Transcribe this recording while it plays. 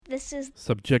This is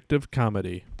Subjective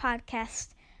Comedy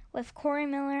podcast with Corey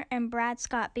Miller and Brad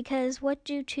Scott, because what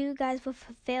do two guys with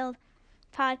a failed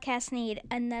podcast need?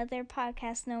 Another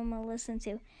podcast no one will listen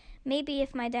to. Maybe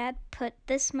if my dad put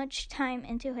this much time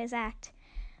into his act,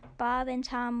 Bob and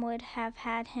Tom would have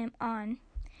had him on.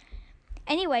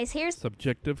 Anyways, here's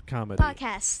Subjective Comedy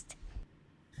podcast.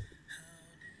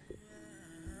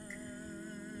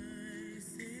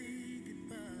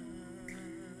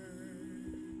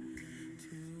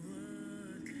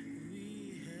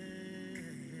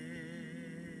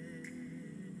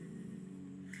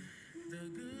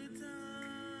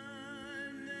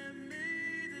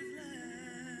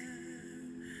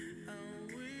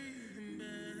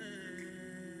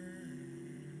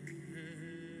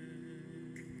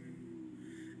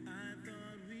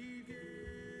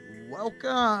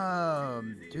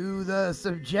 Welcome to the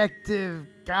Subjective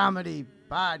Comedy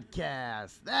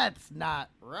Podcast. That's not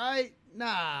right.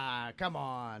 Nah, come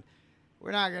on.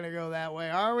 We're not going to go that way,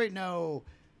 are we? No.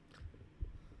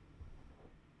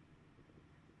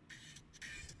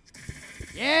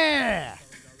 Yeah.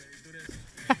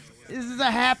 This is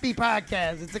a happy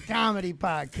podcast. It's a comedy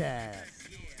podcast.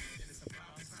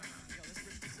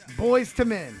 Boys to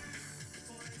men.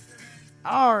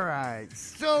 All right.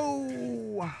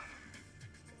 So,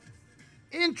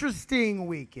 interesting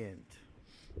weekend.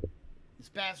 This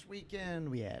past weekend,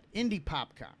 we had Indie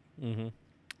PopCon. Mm-hmm.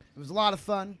 It was a lot of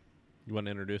fun. You want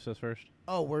to introduce us first?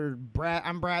 Oh,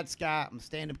 I'm Brad Scott. I'm a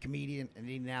stand-up comedian in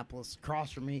Indianapolis.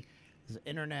 Across from me is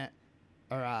an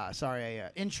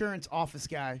insurance office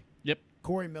guy. Yep.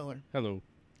 Corey Miller. Hello.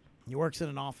 He works in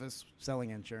an office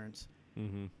selling insurance.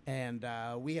 Mm-hmm.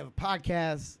 And we have a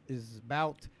podcast is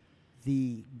about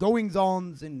the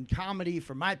goings-ons in comedy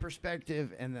from my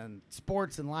perspective, and then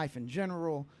sports and life in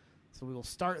general. So we will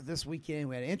start this weekend.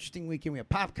 We had an interesting weekend. We had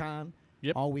PopCon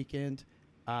all weekend.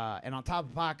 And on top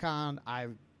of PopCon, I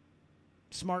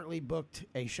smartly booked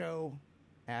a show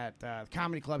at the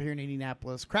Comedy Club here in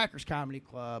Indianapolis, Crackers Comedy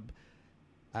Club,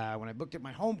 when I booked at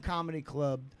my home comedy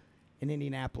club in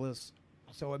Indianapolis.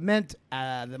 So it meant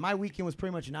that my weekend was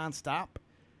pretty much nonstop.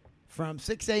 From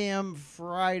 6 a.m.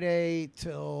 Friday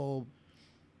till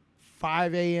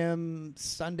 5 a.m.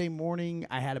 Sunday morning,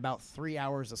 I had about 3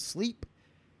 hours of sleep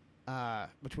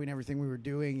between everything we were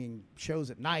doing and shows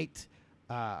at night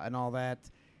and all that.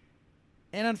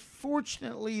 And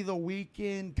unfortunately, the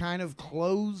weekend kind of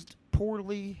closed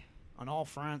poorly on all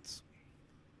fronts.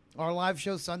 Our live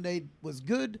show Sunday was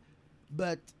good,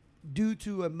 but due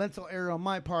to a mental error on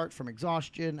my part from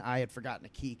exhaustion, I had forgotten a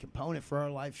key component for our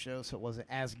live show, so it wasn't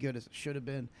as good as it should have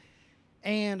been.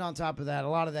 And on top of that, a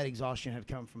lot of that exhaustion had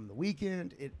come from the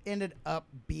weekend. It ended up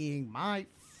being my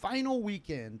final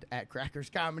weekend at Crackers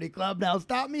Comedy Club. Now,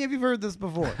 stop me if you've heard this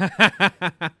before.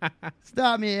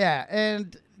 Stop me, yeah.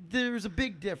 And there's a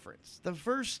big difference. The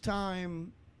first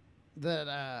time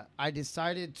that I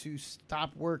decided to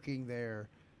stop working there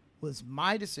was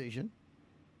my decision.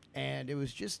 And it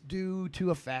was just due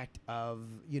to a fact of,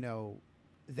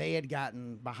 they had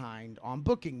gotten behind on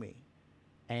booking me.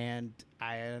 And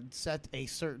I had set a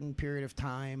certain period of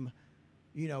time,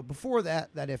 before that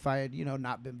if I had,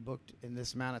 not been booked in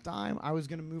this amount of time, I was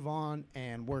going to move on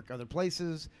and work other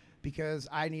places because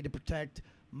I need to protect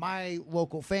my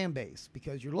local fan base,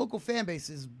 because your local fan base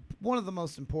is one of the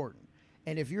most important.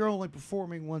 And if you're only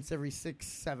performing once every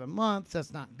 6-7 months,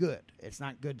 that's not good. It's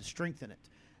not good to strengthen it.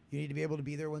 You need to be able to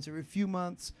be there once every few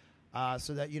months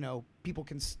so that, people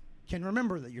can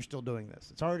remember that you're still doing this.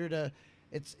 It's harder to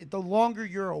the longer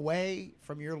you're away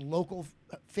from your local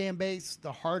fan base,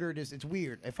 the harder it is. It's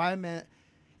weird. If I'm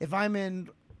in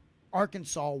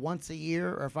Arkansas once a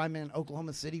year, or if I'm in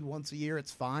Oklahoma City once a year,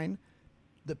 it's fine.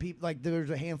 The people, there's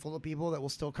a handful of people that will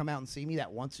still come out and see me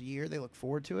that once a year. They look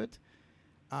forward to it.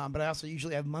 But I also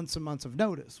usually have months and months of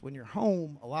notice. When you're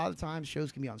home, a lot of times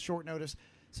shows can be on short notice.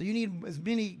 So you need as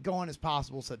many going as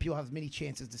possible so that people have as many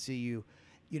chances to see you,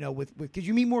 because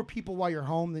you meet more people while you're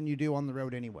home than you do on the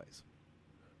road anyways,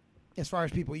 as far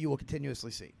as people you will continuously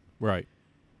see. Right.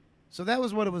 So that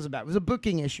was what it was about. It was a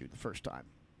booking issue the first time.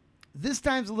 This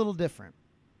time's a little different.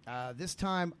 This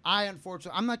time, I'm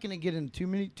not going to get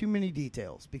into too many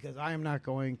details, because I am not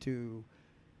going to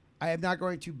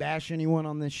bash anyone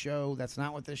on this show. That's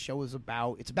not what this show is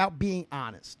about. It's about being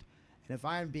honest. And if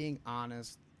I am being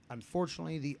honest,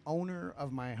 unfortunately, the owner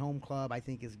of my home club, I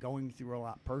think, is going through a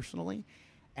lot personally,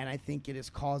 and I think it is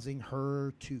causing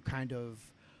her to kind of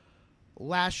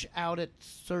lash out at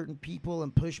certain people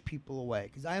and push people away.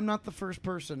 Because I am not the first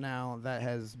person now that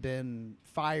has been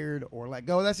fired or let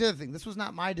go. That's the other thing. This was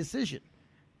not my decision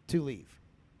to leave.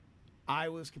 I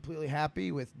was completely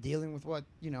happy with dealing with what,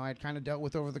 I'd kind of dealt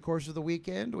with over the course of the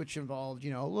weekend, which involved,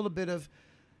 a little bit of,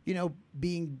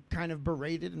 being kind of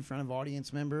berated in front of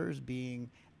audience members, being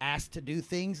asked to do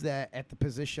things that at the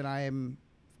position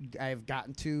I've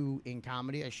gotten to in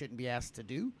comedy I shouldn't be asked to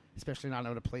do, especially not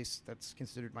at a place that's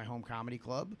considered my home comedy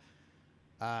club.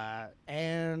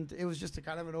 And it was just a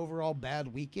kind of an overall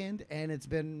bad weekend, and it's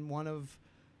been one of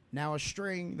now a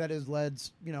string that has led,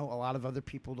 a lot of other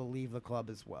people to leave the club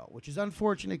as well, which is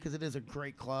unfortunate because it is a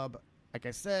great club. Like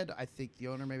I said, I think the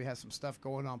owner maybe has some stuff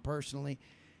going on personally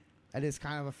that is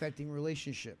kind of affecting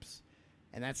relationships,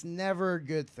 and that's never a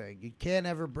good thing. You can't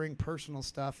ever bring personal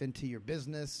stuff into your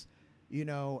business,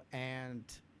 and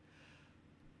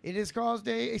it has caused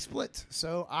a split.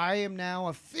 So I am now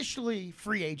officially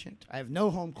free agent. I have no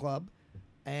home club.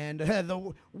 And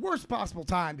the worst possible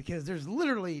time, because there's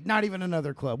literally not even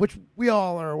another club, which we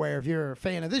all are aware. If you're a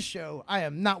fan of this show, I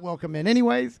am not welcome in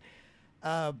anyways.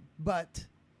 But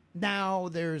now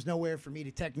there's nowhere for me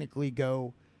to technically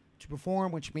go to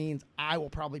perform, which means I will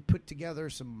probably put together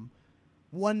some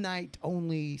one-night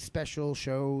only special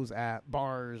shows at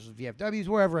bars, VFWs,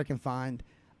 wherever I can find,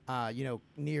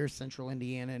 near central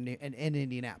Indiana and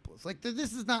Indianapolis. Like,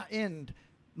 this does not end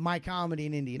my comedy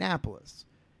in Indianapolis.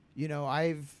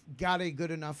 I've got a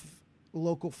good enough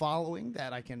local following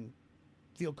that I can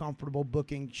feel comfortable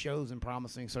booking shows and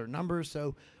promising certain numbers.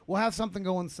 So we'll have something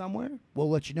going somewhere. We'll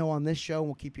let you know on this show, and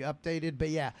we'll keep you updated. But,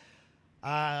 yeah,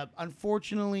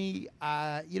 unfortunately,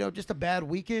 just a bad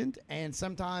weekend. And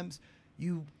sometimes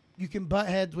you can butt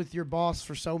heads with your boss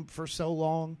for so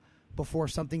long before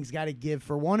something's got to give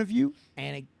for one of you,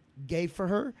 and it gave for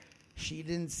her. She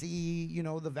didn't see,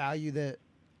 the value that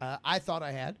I thought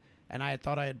I had. And I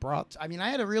thought I had brought. I mean,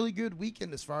 I had a really good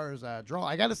weekend as far as draw.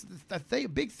 I got a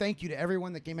big thank you to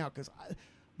everyone that came out, because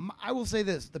I will say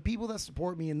this: the people that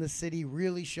support me in this city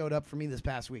really showed up for me this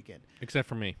past weekend. Except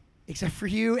for me. Except for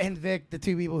you and Vic, the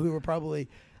two people who were probably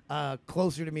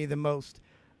closer to me than most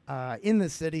in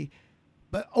this city.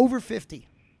 But over 50.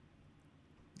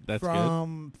 That's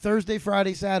from good. Thursday,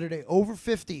 Friday, Saturday, over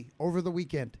 50 over the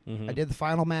weekend. Mm-hmm. I did the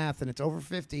final math, and it's over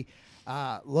 50.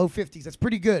 Low 50s. That's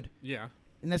pretty good. Yeah.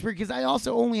 And that's weird because I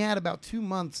also only had about 2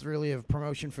 months really of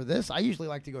promotion for this. I usually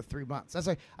like to go 3 months. That's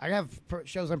like I have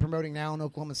shows I'm promoting now in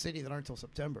Oklahoma City that aren't until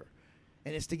September,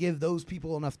 and it's to give those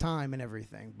people enough time and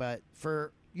everything. But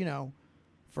for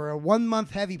a 1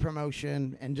 month heavy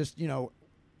promotion and just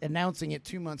announcing it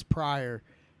 2 months prior,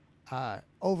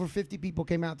 over 50 people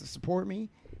came out to support me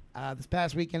this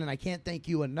past weekend, and I can't thank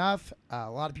you enough.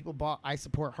 A lot of people bought I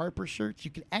Support Harper shirts.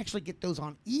 You can actually get those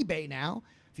on eBay now.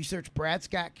 If you search Brad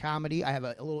Scott Comedy, I have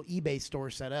a little eBay store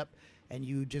set up, and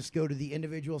you just go to the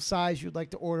individual size you'd like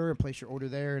to order and place your order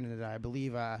there, and I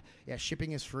believe,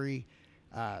 shipping is free.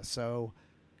 So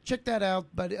check that out.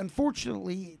 But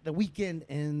unfortunately, the weekend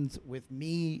ends with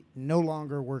me no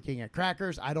longer working at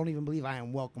Crackers. I don't even believe I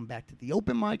am welcome back to the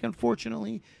open mic,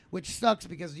 unfortunately, which sucks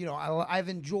because, I've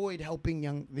enjoyed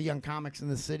helping the young comics in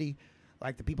the city,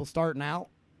 like the people starting out,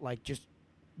 like just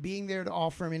being there to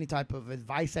offer them any type of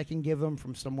advice I can give them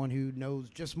from someone who knows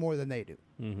just more than they do.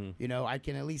 Mm-hmm. I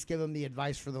can at least give them the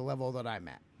advice for the level that I'm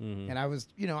at. Mm-hmm.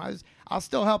 And I'll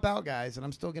still help out guys, and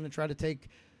I'm still going to try to take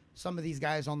some of these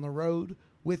guys on the road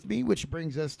with me, which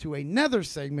brings us to another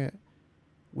segment,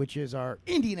 which is our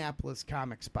Indianapolis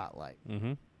Comic Spotlight.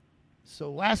 Mm-hmm.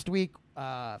 So last week,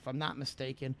 if I'm not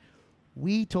mistaken,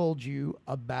 we told you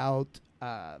about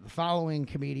the following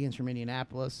comedians from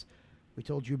Indianapolis. We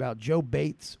told you about Joe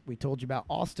Bates. We told you about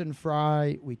Austin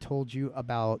Fry. We told you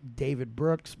about David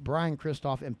Brooks, Brian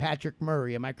Christoph, and Patrick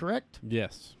Murray. Am I correct?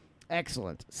 Yes.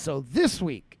 Excellent. So this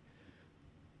week,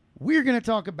 we're going to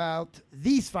talk about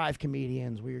these 5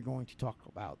 comedians. We are going to talk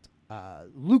about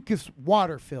Lucas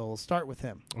Waterfill. Start with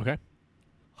him. Okay.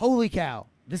 Holy cow.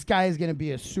 This guy is going to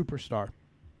be a superstar.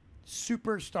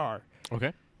 Superstar.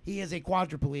 Okay. He is a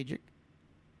quadriplegic,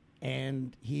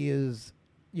 and he is,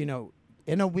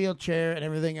 in a wheelchair and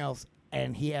everything else,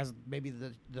 and he has maybe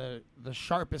the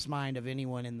sharpest mind of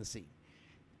anyone in the scene.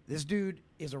 This dude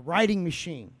is a writing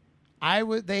machine.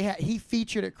 He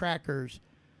featured at Crackers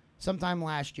sometime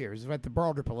last year. It was at the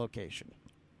Broadrip location,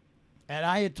 and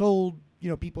I had told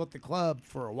people at the club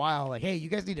for a while, like, hey, you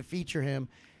guys need to feature him,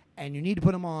 and you need to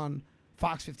put him on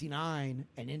Fox 59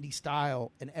 and Indie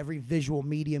Style and every visual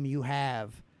medium you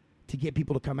have to get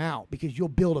people to come out, because you'll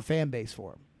build a fan base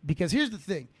for him. Because here's the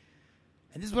thing.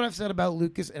 And this is what I've said about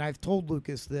Lucas, and I've told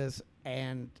Lucas this,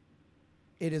 and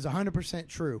it is 100%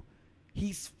 true.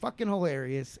 He's fucking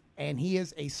hilarious, and he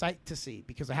is a sight to see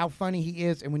because of how funny he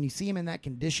is. And when you see him in that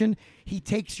condition, he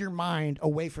takes your mind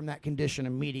away from that condition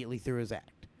immediately through his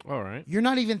act. All right. You're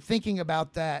not even thinking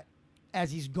about that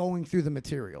as he's going through the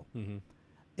material. Mm-hmm.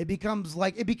 It becomes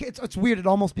like it's weird. It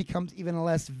almost becomes even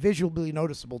less visually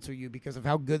noticeable to you because of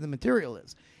how good the material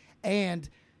is. And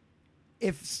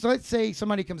if let's say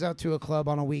somebody comes out to a club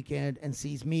on a weekend and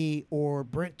sees me or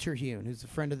Brent Terhune, who's a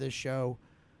friend of this show,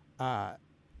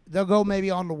 they'll go maybe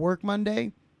on to work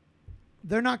Monday.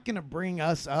 They're not going to bring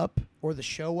us up or the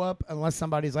show up unless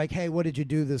somebody's like, hey, what did you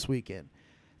do this weekend?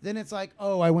 Then it's like,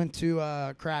 oh, I went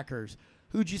to Crackers.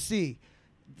 Who'd you see?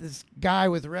 This guy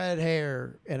with red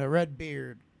hair and a red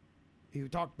beard who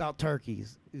talked about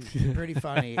turkeys. It's pretty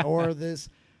funny. Or this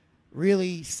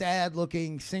really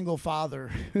sad-looking single father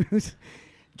who's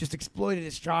just exploited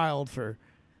his child for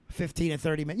 15 to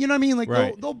 30 minutes. You know what I mean? Like,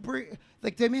 right. they'll bring,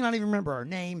 like, they may not even remember our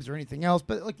names or anything else,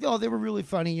 but, like, oh, they were really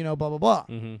funny, you know, blah, blah, blah.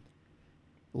 Mm-hmm.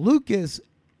 Lucas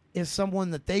is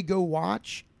someone that they go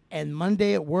watch, and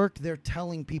Monday at work, they're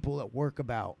telling people at work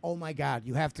about, oh, my God,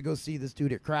 you have to go see this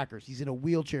dude at Crackers. He's in a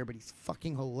wheelchair, but he's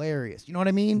fucking hilarious. You know what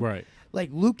I mean? Right.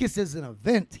 Like, Lucas is an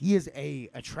event. He is a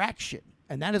attraction.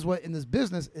 And that is what, in this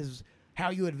business, is how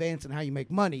you advance and how you make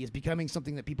money, is becoming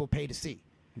something that people pay to see.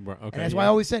 Right. Okay. And that's why I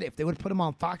always said, if they would put him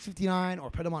on Fox 59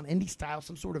 or put him on Indie Style,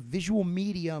 some sort of visual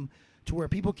medium to where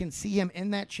people can see him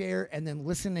in that chair and then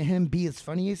listen to him be as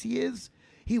funny as he is,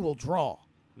 he will draw.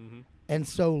 Mm-hmm. And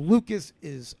so Lucas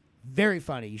is very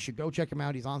funny. You should go check him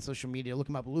out. He's on social media. Look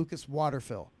him up, Lucas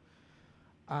Waterfill.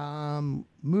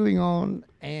 Moving on.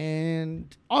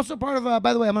 And also part of,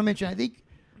 by the way, I'm going to mention, I think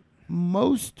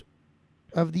most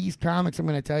of these comics I'm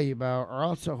going to tell you about are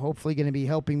also hopefully going to be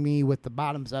helping me with the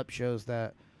Bottoms Up shows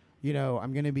that, you know,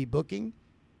 I'm going to be booking.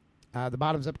 The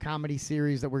Bottoms Up comedy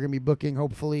series that we're going to be booking,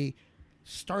 hopefully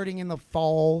starting in the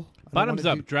fall. Bottoms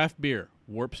Up, draft beer,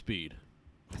 Warp Speed.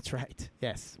 That's right.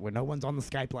 Yes, where no one's on the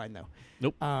Skype line, though.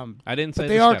 Nope. I didn't say but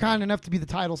they are kind enough to be the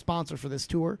title sponsor for this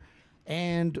tour,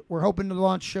 and we're hoping to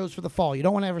launch shows for the fall. You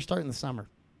don't want to ever start in the summer.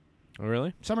 Oh,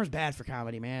 really? Summer's bad for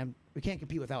comedy, man. We can't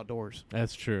compete with outdoors.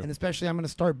 That's true. And especially I'm going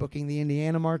to start booking the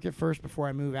Indiana market first before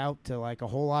I move out to like a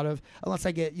whole lot of, unless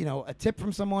I get, you know, a tip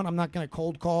from someone, I'm not going to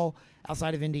cold call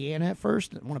outside of Indiana at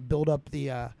first. I want to build up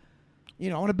the,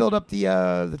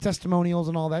 the testimonials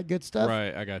and all that good stuff.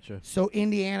 Right, I gotcha. So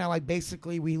Indiana, like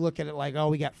basically we look at it like, oh,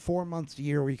 we got 4 months a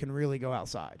year where you can really go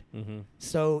outside. Mm-hmm.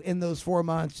 So in those 4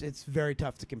 months, it's very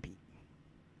tough to compete,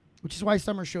 which is why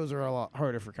summer shows are a lot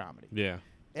harder for comedy. Yeah.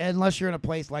 Unless you're in a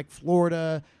place like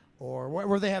Florida or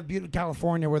where they have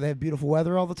California, where they have beautiful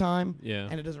weather all the time. Yeah.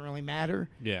 And it doesn't really matter.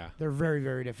 Yeah. They're very,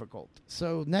 very difficult.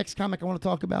 So next comic I want to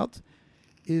talk about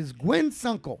is Gwen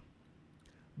Sunkel.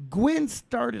 Gwen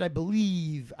started, I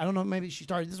believe, I don't know, maybe she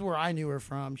started, this is where I knew her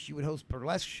from. She would host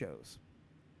burlesque shows.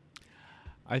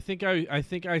 I think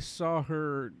I saw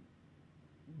her.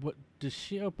 What does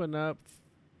she open up?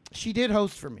 She did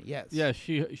host for me, yes. Yeah,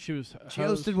 she was. She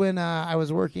hosted when I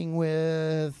was working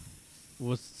with.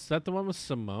 Was that the one with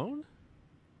Simone?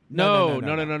 No.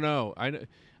 No.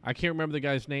 I can't remember the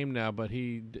guy's name now, but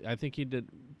I think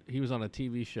he was on a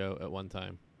TV show at one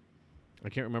time. I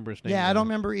can't remember his name. Yeah, now. I don't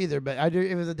remember either, but I do.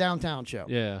 It was a downtown show.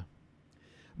 Yeah.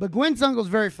 But Gwen Sunkel's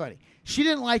very funny. She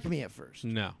didn't like me at first.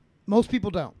 No. Most people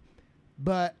don't.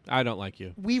 But I don't like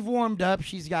you. we've warmed up.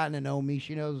 She's gotten to know me.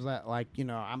 She knows that, like, you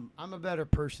know, I'm a better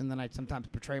person than I sometimes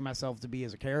portray myself to be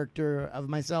as a character of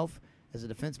myself, as a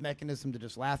defense mechanism to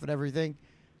just laugh at everything.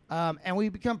 And we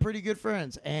become pretty good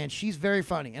friends. And she's very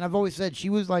funny. And I've always said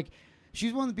she's one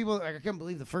of the people, like, I couldn't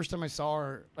believe the first time I saw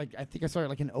her, like, I think I saw her,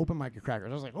 like, in open mic at Crackers.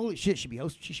 I was like, holy shit, she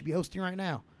should be hosting right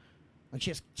now. Like,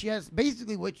 she has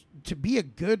basically to be a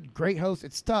great host,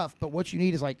 it's tough, but what you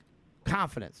need is, like,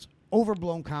 confidence.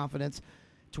 Overblown confidence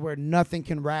to where nothing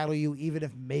can rattle you, even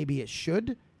if maybe it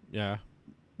should. Yeah.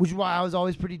 Which is why I was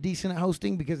always pretty decent at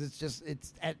hosting, because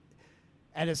it's at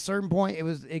a certain point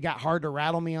it got hard to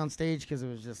rattle me on stage, because it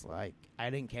was just like I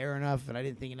didn't care enough and I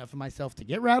didn't think enough of myself to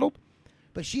get rattled.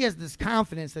 But she has this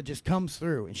confidence that just comes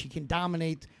through, and she can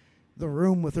dominate the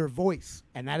room with her voice,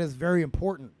 and that is very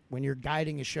important when you're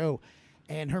guiding a show.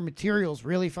 And her material is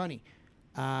really funny.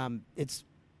 It's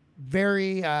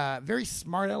very very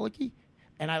smart alecky,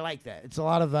 and I like that. It's a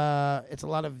lot of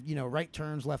right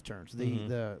turns, left turns,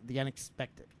 the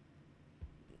unexpected.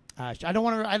 I don't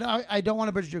want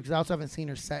to butcher because I also haven't seen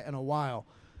her set in a while.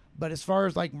 But as far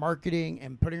as like marketing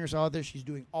and putting herself out there, she's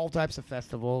doing all types of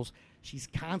festivals. She's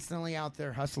constantly out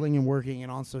there hustling and working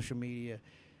and on social media.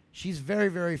 She's very,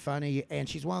 very funny, and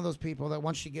she's one of those people that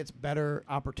once she gets better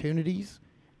opportunities,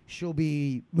 she'll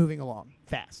be moving along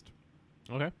fast.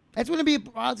 Okay. That's going to be,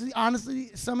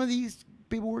 honestly, some of these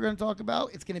people we're going to talk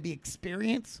about, it's going to be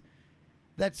experience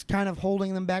that's kind of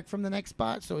holding them back from the next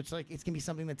spot. So it's like it's going to be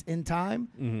something that's in time.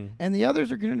 Mm-hmm. And the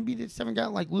others are going to be just haven't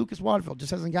gotten, like Lucas Waterfield just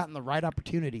hasn't gotten the right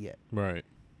opportunity yet. Right.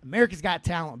 America's Got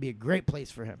Talent would be a great place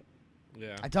for him.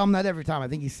 Yeah. I tell him that every time. I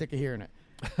think he's sick of hearing it.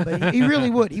 But he really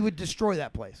would. He would destroy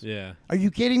that place. Yeah. Are you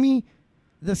kidding me?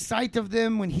 The sight of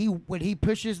them when he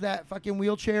pushes that fucking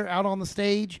wheelchair out on the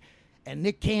stage and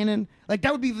Nick Cannon, like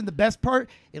that would be even the best part,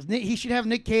 is he should have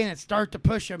Nick Cannon start to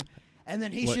push him, and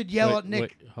then he should yell at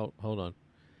Nick. Hold on.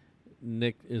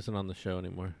 Nick isn't on the show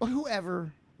anymore.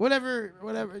 Whatever,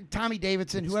 Tommy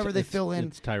Davidson, whoever they fill in.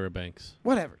 It's Tyra Banks.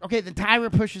 Whatever. Okay, then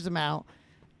Tyra pushes him out,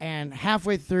 and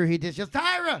halfway through he just yells,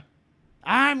 Tyra,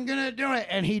 I'm going to do it.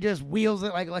 And he just wheels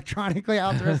it like electronically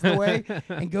out the rest of the way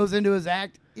and goes into his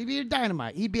act. He'd be a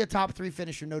dynamite. He'd be a top 3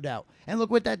 finisher, no doubt. And look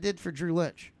what that did for Drew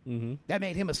Lynch. Mm-hmm. That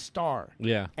made him a star.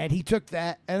 Yeah. And he took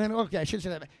that, and then, okay, I should say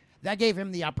that. That gave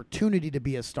him the opportunity to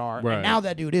be a star. Right. And now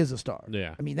that dude is a star.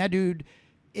 Yeah. I mean, that dude,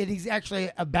 he's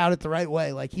actually about it the right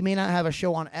way. Like, he may not have a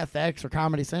show on FX or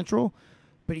Comedy Central,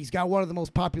 but he's got one of the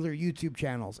most popular YouTube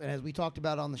channels. And as we talked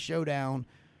about on the Showdown,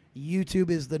 YouTube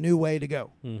is the new way to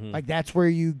go. Mm-hmm. Like, that's where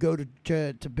you go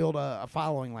to build a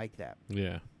following like that.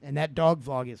 Yeah. And that dog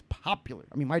vlog is popular.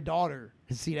 I mean, my daughter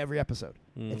has seen every episode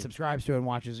and subscribes to it and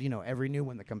watches, every new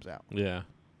one that comes out. Yeah.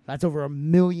 That's over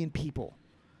 1 million people.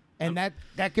 And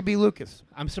that could be Lucas.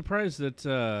 I'm surprised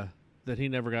that he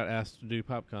never got asked to do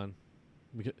PopCon.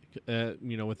 Because,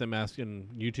 with them asking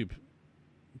YouTube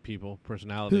people,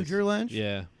 personalities. Who, Drew Lynch?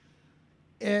 Yeah.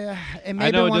 It may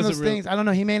have been one of those things. I don't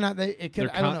know. He may not. It could.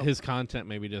 I don't know. His content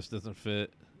maybe just doesn't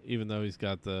fit, even though he's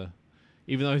got the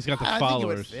followers. Think it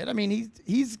would fit. I mean,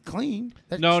 he's clean.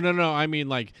 No. I mean,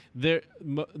 like the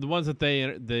ones that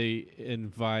they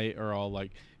invite are all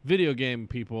like video game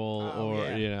people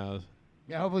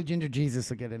Yeah, hopefully Ginger Jesus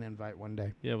will get an invite one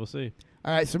day. Yeah, we'll see.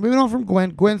 All right, so moving on from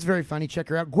Gwen. Gwen's very funny. Check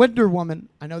her out. Gwender Woman.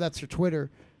 I know that's her Twitter,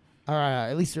 or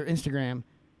at least her Instagram.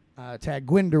 Tag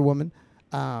Gwender Woman.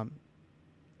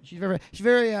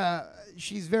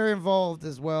 She's very involved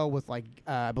as well with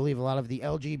I believe a lot of the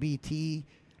LGBT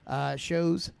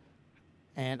shows.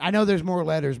 And I know there's more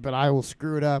letters, but I will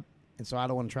screw it up, and so I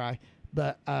don't want to try.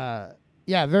 But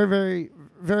yeah, very, very,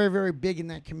 very, very big in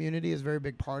that community. Is a very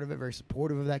big part of it. Very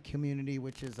supportive of that community,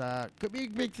 which is could be a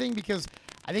big thing because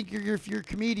I think if you're a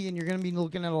comedian, you're going to be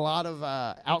looking at a lot of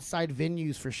outside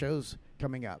venues for shows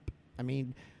coming up. I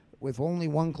mean, with only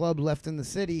one club left in the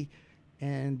city,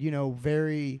 and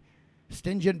very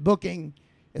stingent booking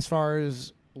as far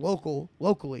as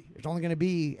locally. There's only going to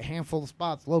be a handful of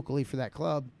spots locally for that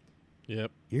club.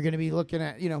 Yep. You're going to be looking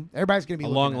at, everybody's going to be a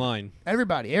looking long at line.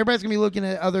 Everybody's going to be looking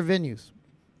at other venues.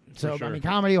 So, sure. I mean,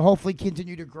 comedy will hopefully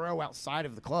continue to grow outside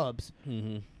of the clubs.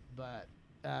 Mm-hmm. But,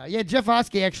 Jeff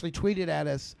Oskey actually tweeted at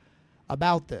us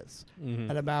about this.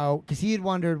 Mm-hmm. And because he had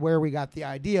wondered where we got the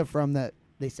idea from that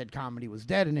they said comedy was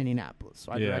dead in Indianapolis.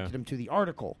 So I directed him to the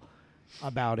article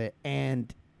about it.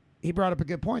 And he brought up a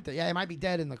good point that, it might be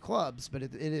dead in the clubs, but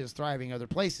it is thriving other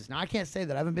places. Now, I can't say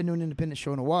that. I haven't been to an independent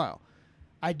show in a while.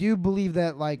 I do believe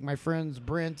that, my friends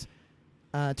Brent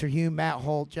Terhune, Matt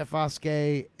Holt, Jeff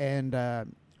Oskey, and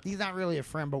he's not really a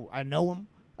friend, but I know him,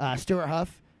 Stuart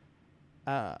Huff.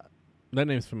 That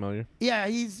name's familiar. Yeah,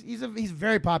 he's a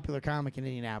very popular comic in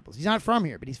Indianapolis. He's not from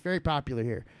here, but he's very popular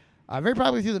here. Very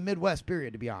popular through the Midwest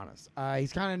period, to be honest.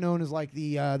 He's kind of known as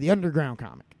the underground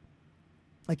comic.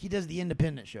 He does the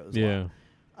independent shows. Yeah.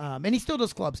 And he still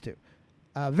does clubs too.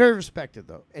 Very respected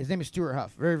though. His name is Stuart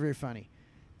Huff. Very, very funny.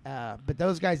 But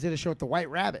those guys did a show at the White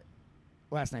Rabbit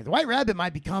last night. The White Rabbit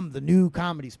might become the new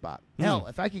comedy spot. Hell,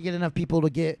 if I could get enough people to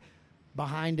get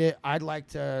behind it, I'd like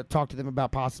to talk to them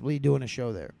about possibly doing a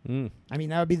show there. I mean,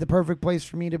 that would be the perfect place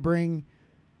for me to bring,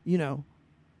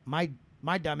 my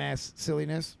dumbass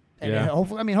silliness. And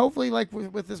hopefully,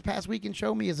 with this past weekend,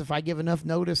 show me is if I give enough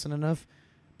notice and enough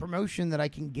promotion that I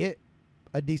can get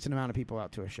a decent amount of people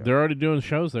out to a show. They're already doing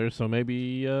shows there, so maybe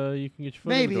you can get your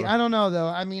foot in the door. I don't know though.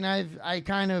 I mean, I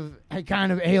kind of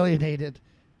alienated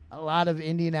a lot of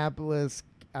Indianapolis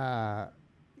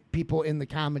people in the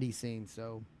comedy scene,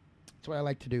 so that's what I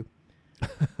like to do.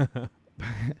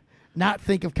 Not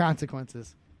think of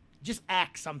consequences, just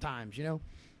act sometimes,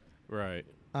 Right.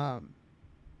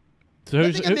 So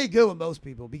I think I made good with most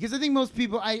people because I think most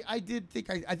people I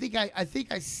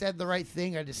think I said the right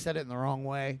thing. I just said it in the wrong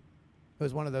way. It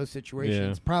was one of those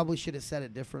situations. Yeah. Probably should have said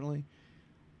it differently.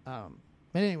 But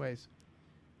anyways.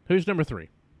 Who's number 3?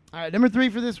 All right, number 3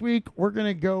 for this week, we're going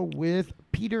to go with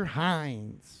Peter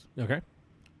Hines. Okay.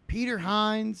 Peter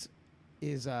Hines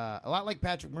is a lot like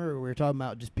Patrick Murray. We were talking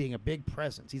about just being a big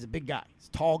presence. He's a big guy. He's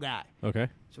a tall guy. Okay.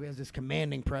 So he has this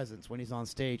commanding presence when he's on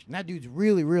stage. And that dude's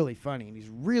really, really funny. And he's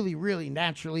really, really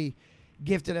naturally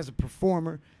gifted as a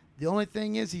performer. The only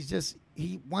thing is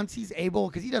once he's able,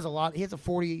 because he does a lot. He has a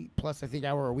 40-plus, I think,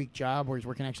 hour a week job where he's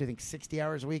working actually, I think, 60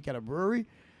 hours a week at a brewery.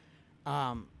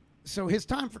 So his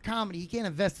time for comedy, he can't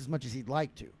invest as much as he'd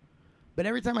like to. But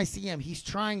every time I see him, he's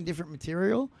trying different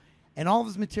material, and all of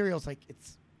his materials, like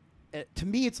to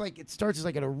me, it's like it starts as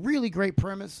like at a really great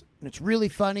premise, and it's really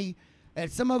funny.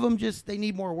 And some of them they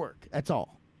need more work. That's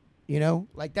all.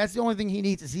 Like that's the only thing he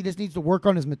needs is he just needs to work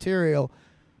on his material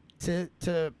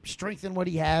to strengthen what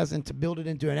he has and to build it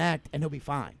into an act, and he'll be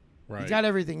fine. Right. He's got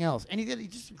everything else, and he's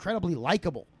just incredibly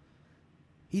likable.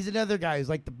 He's another guy who's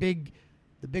like the big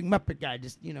Muppet guy.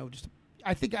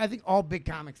 I think all big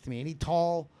comics to me, any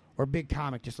tall or big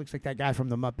comic just looks like that guy from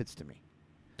the Muppets to me.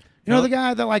 You know the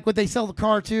guy that like what they sell the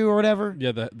car to or whatever?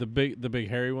 Yeah, the big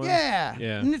hairy one. Yeah.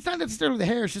 Yeah. And it's not necessarily the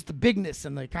hair; it's just the bigness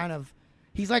and the kind of.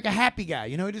 He's like a happy guy,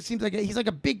 It just seems like he's like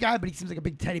a big guy, but he seems like a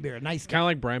big teddy bear, a nice guy. Kind of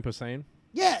like Brian Posehn.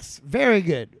 Yes, very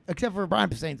good. Except for Brian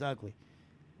Posehn's ugly,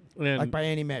 And, like by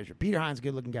any measure. Peter Hines,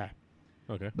 good looking guy,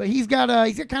 okay. but he's got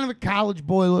kind of a college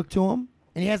boy look to him,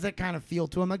 and he has that kind of feel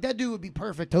to him. Like that dude would be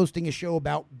perfect hosting a show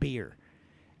about beer.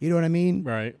 You know what I mean?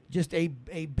 Right. Just a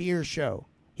beer show.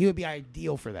 He would be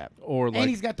ideal for that. Or like and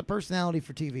he's got the personality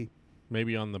for TV.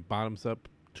 maybe on the Bottoms Up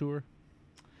tour.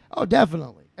 Oh,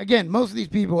 definitely. Again, most of these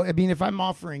people, I mean, if I'm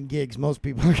offering gigs, most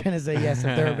people are going to say yes if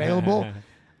they're available.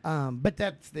 But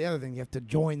that's the other thing. You have to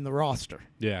join the roster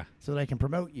Yeah. so they can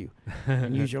promote you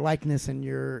and use your likeness and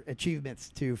your achievements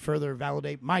to further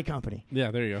validate my company.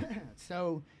 Yeah, there you go.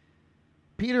 So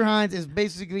Peter Hines is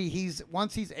basically,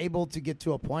 once he's able to get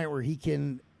to a point where he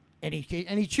can, and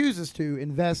he chooses to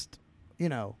invest,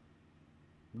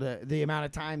 the amount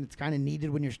of time that's kind of needed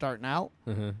when you're starting out,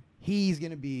 Uh-huh. he's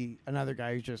going to be another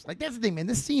guy who's just, like, that's the thing, man.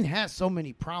 This scene has so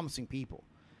many promising people.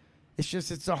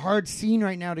 It's a hard scene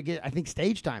right now to get, I think,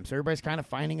 stage time. So everybody's kind of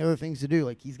finding other things to do.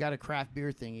 Like, he's got a craft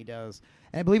beer thing he does.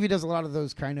 And I believe he does a lot of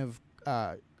those kind of,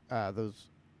 those,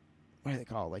 what do they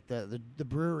call it? Like the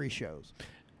brewery shows.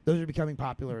 Those are becoming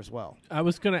popular as well. I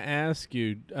was going to ask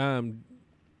you,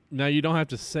 now you don't have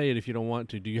to say it if you don't want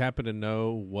to. Do you happen to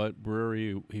know what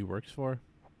brewery he works for?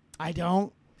 I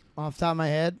don't, off the top of my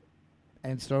head.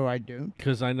 And so I do.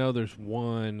 Because I know there's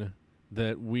one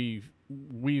that we've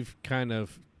kind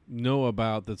of know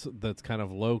about that's kind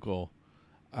of local,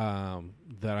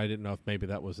 that I didn't know if maybe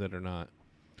that was it or not.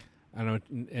 I know,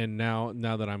 and now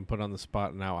that I'm put on the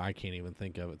spot, now I can't even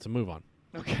think of it. So move on.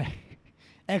 Okay.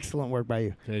 Excellent work by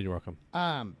you. Yeah, you're welcome.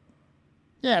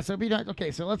 Yeah, so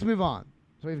okay, so let's move on.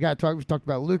 So we've talked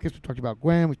about Lucas, we've talked about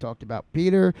Gwen, we've talked about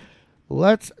Peter.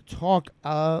 Let's talk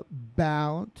about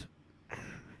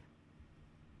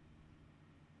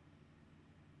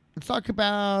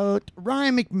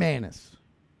Ryan McManus.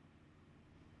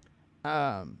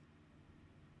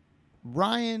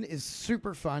 Ryan is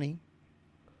super funny.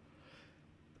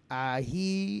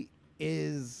 He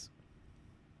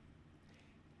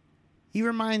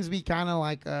reminds me kind of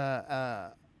like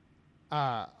a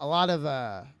lot of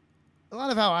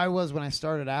how I was when I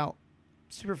started out.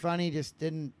 Super funny, just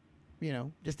didn't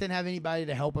have anybody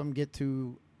to help him get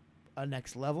to a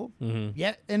next level. Mm-hmm.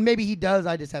 Yeah, and maybe he does.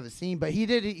 I just haven't seen, but he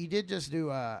did just do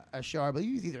a show. I believe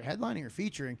he was either headlining or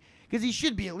featuring, because he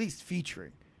should be at least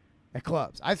featuring at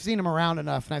clubs. I've seen him around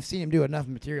enough, and I've seen him do enough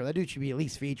material. That dude should be at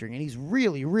least featuring, and he's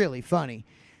really, really funny.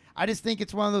 I just think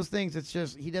it's one of those things. It's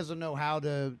just he doesn't know how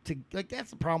to like. That's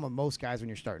the problem with most guys when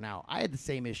you're starting out. I had the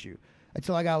same issue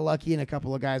until I got lucky, and a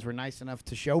couple of guys were nice enough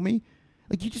to show me.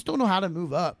 Like, you just don't know how to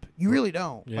move up. You really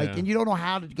don't. Yeah. Like, and you don't know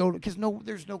how to go, because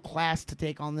there's no class to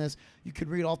take on this. You could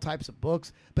read all types of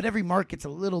books, but every market's a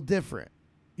little different,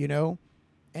 And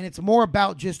it's more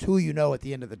about just who you know at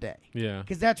the end of the day. Yeah.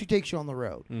 Because that's who takes you on the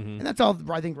road. Mm-hmm. And that's all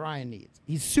I think Ryan needs.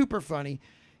 He's super funny.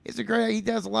 He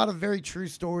does a lot of very true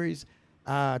stories.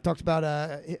 Talks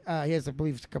about, he has, I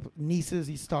believe, a couple nieces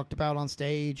he's talked about on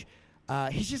stage.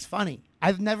 He's just funny.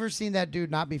 I've never seen that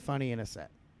dude not be funny in a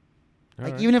set.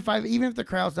 Like, right. even if the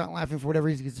crowd's not laughing for whatever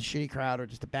reason, it's a shitty crowd or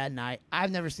just a bad night, I've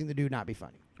never seen the dude not be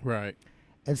funny. Right.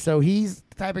 And so he's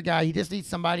the type of guy, he just needs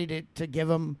somebody to give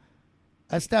him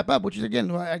a step up, which is, again,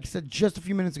 like I said just a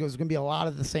few minutes ago, is going to be a lot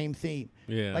of the same theme.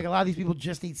 Yeah. Like, a lot of these people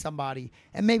just need somebody.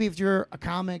 And maybe if you're a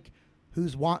comic you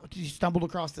stumbled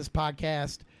across this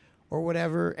podcast or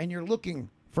whatever, and you're looking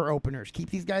for openers,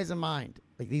 keep these guys in mind.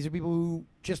 Like, these are people who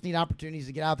just need opportunities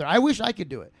to get out there. I wish I could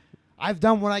do it. I've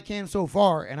done what I can so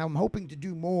far, and I'm hoping to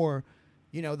do more,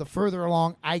 the further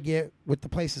along I get with the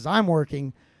places I'm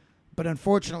working. But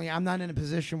unfortunately, I'm not in a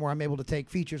position where I'm able to take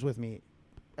features with me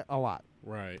a lot.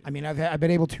 Right. I mean, I've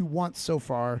been able to once so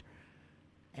far,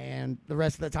 and the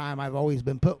rest of the time I've always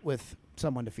been put with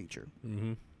someone to feature.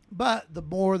 Mm-hmm. But the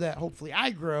more that hopefully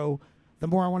I grow, the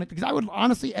more I want to, because I would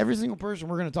honestly, every single person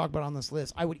we're going to talk about on this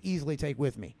list, I would easily take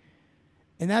with me.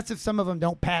 And that's if some of them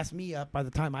don't pass me up by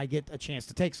the time I get a chance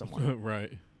to take someone.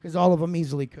 Right. Because all of them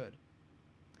easily could.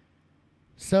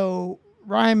 So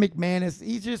Ryan McManus,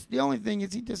 he's just, the only thing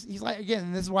is he's like, again,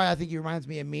 and this is why I think he reminds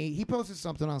me of me. He posted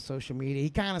something on social media.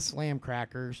 He kind of slammed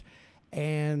Crackers.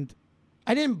 And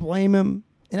I didn't blame him.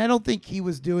 And I don't think he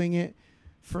was doing it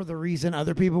for the reason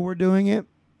other people were doing it.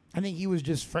 I think he was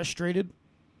just frustrated.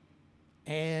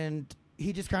 And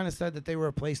he just kind of said that they were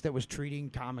a place that was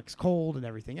treating comics cold and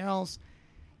everything else.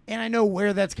 And I know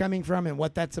where that's coming from and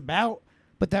what that's about,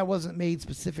 but that wasn't made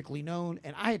specifically known.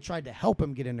 And I had tried to help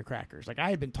him get into Crackers. Like, I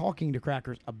had been talking to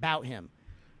Crackers about him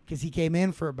because he came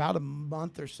in for about a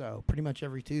month or so, pretty much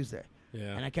every Tuesday.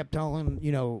 Yeah. And I kept telling,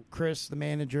 Chris, the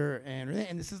manager,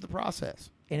 and this is the process.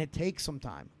 And it takes some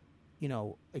time.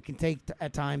 It can take,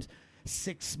 at times,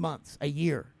 6 months, a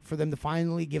year, for them to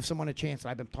finally give someone a chance that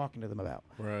I've been talking to them about.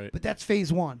 Right. But that's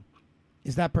phase one,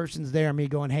 is that person's there, me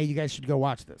going, hey, you guys should go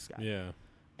watch this guy. Yeah.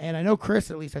 And I know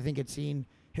Chris, at least, I think, had seen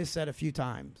his set a few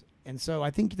times. And so I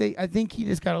think he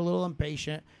just got a little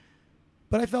impatient.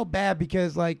 But I felt bad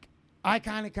because, like, I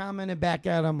kind of commented back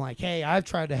at him, like, hey, I've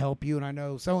tried to help you, and I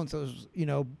know so-and-so's,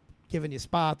 giving you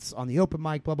spots on the open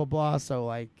mic, blah, blah, blah. So,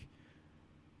 like,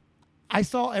 I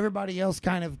saw everybody else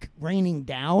kind of raining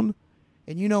down.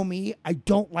 And you know me, I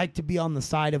don't like to be on the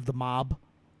side of the mob.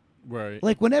 Right.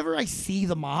 Like, whenever I see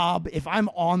the mob, if I'm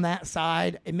on that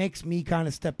side, it makes me kind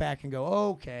of step back and go,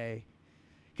 okay.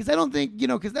 Because I don't think,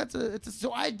 because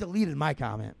so I deleted my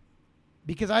comment.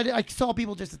 Because I saw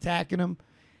people just attacking him.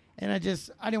 And I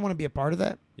didn't want to be a part of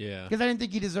that. Yeah. Because I didn't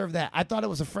think he deserved that. I thought it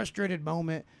was a frustrated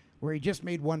moment where he just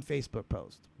made one Facebook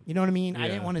post. You know what I mean? Yeah. I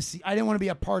didn't want to be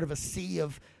a part of a sea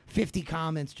of 50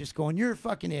 comments just going, you're a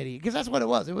fucking idiot. Because that's what it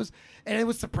was. And it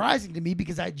was surprising to me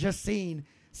because I'd just seen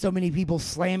so many people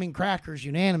slamming Crackers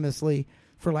unanimously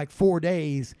for like 4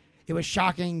 days. It was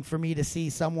shocking for me to see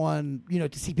someone,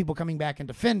 to see people coming back and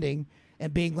defending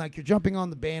and being like, you're jumping on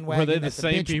the bandwagon. Were they the that's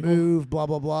same a bitch people? move, blah,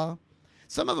 blah, blah.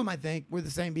 Some of them, I think, were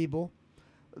the same people.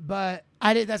 But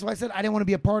that's why I said I didn't want to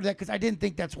be a part of that because I didn't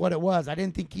think that's what it was. I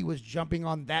didn't think he was jumping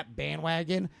on that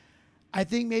bandwagon. I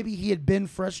think maybe he had been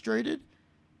frustrated.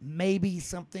 Maybe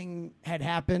something had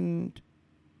happened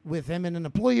with him and an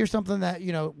employee or something that,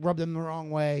 rubbed him the wrong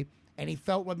way. And he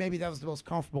felt like maybe that was the most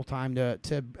comfortable time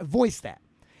to voice that.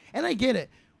 And I get it.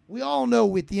 We all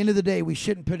know at the end of the day, we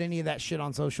shouldn't put any of that shit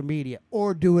on social media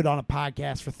or do it on a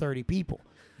podcast for 30 people.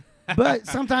 But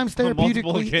sometimes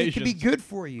therapeutically, it can be good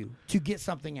for you to get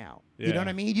something out. Yeah. You know what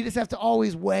I mean? You just have to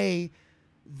always weigh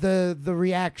the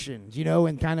reactions,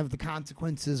 and kind of the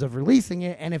consequences of releasing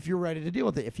it. And if you're ready to deal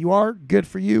with it, if you are, good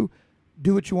for you.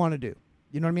 Do what you want to do.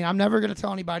 You know what I mean? I'm never going to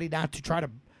tell anybody not to try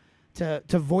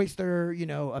to voice their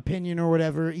opinion or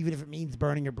whatever, even if it means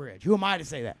burning a bridge. Who am I to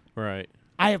say that? Right.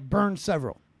 I have burned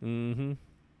several. Mm-hmm.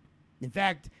 In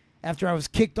fact, after I was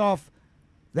kicked off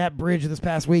that bridge this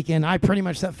past weekend, I pretty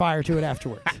much set fire to it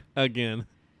afterwards. Again.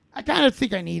 I kind of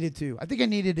think I needed to. I think I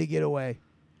needed to get away.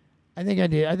 I think I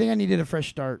did. I think I needed a fresh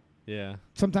start. Yeah.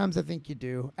 Sometimes I think you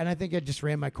do. And I think I just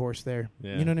ran my course there.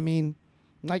 Yeah. You know what I mean?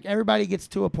 Like, everybody gets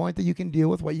to a point that you can deal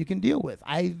with what you can deal with.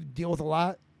 I deal with a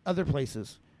lot other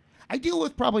places. I deal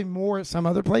with probably more at some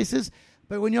other places,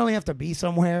 but when you only have to be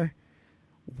somewhere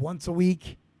once a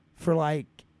week for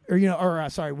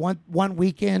one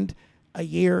weekend a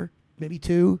year, maybe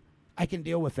 2, I can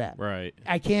deal with that. Right.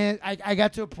 I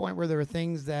got to a point where there were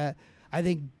things that I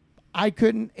think I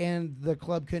couldn't and the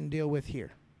club couldn't deal with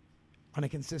here on a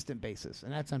consistent basis.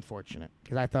 And that's unfortunate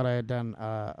because I thought I had done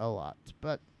a lot.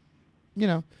 But,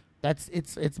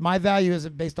 it's my value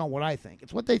isn't based on what I think.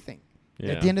 It's what they think.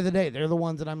 Yeah. At the end of the day, they're the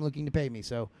ones that I'm looking to pay me.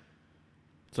 So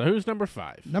who's number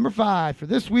 5? number 5 for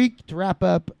this week to wrap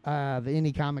up the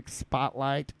Indie Comics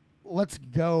Spotlight. Let's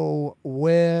go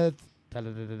with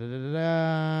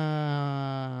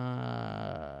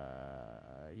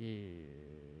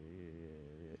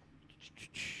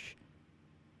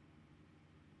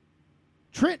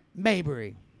Trent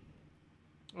Maybury.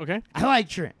 Okay. I like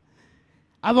Trent.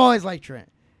 I've always liked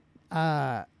Trent.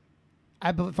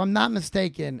 If I'm not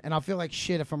mistaken, and I'll feel like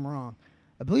shit if I'm wrong,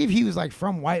 I believe he was like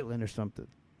from Whiteland or something.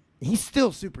 He's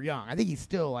still super young. I think he's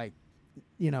still like,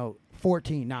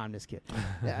 14. No, I'm just kidding.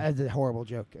 That's a horrible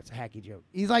joke. It's a hacky joke.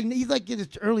 He's like in his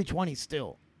early 20s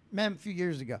still. Man, a few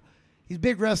years ago. He's a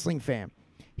big wrestling fan.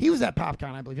 He was at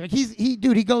PopCon, I believe. Like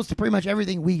he goes to pretty much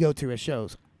everything we go to as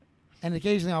shows. And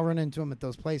occasionally I'll run into him at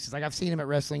those places. Like, I've seen him at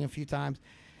wrestling a few times,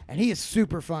 and he is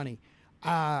super funny.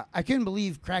 I couldn't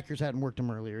believe Crackers hadn't worked him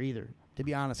earlier either, to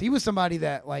be honest. He was somebody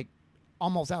that, like,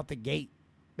 almost out the gate,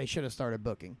 they should have started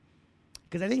booking.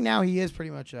 Because I think now he is pretty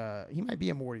much he might be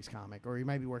a Morty's comic, or he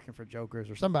might be working for Jokers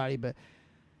or somebody, but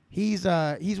he's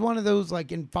one of those,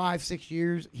 like, in 5-6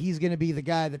 years he's going to be the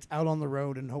guy that's out on the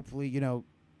road and hopefully, you know,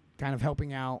 kind of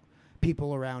helping out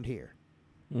people around here.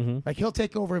 Mm-hmm. Like, he'll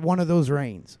take over one of those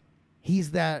reigns.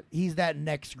 He's that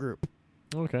next group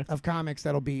of comics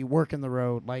that'll be working the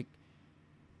road, like,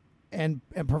 and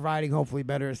providing hopefully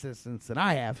better assistance than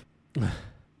I have.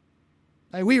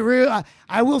 Like,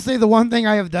 I will say the one thing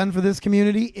I have done for this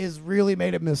community is really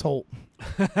made it miss Holt.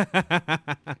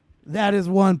 That is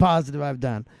one positive I've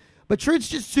done. But Tritt's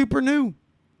just super new.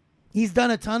 He's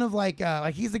done a ton of like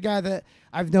he's the guy that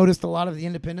I've noticed a lot of the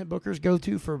independent bookers go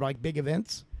to for like big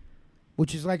events,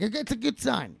 which is like it's a good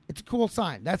sign. It's a cool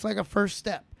sign. That's like a first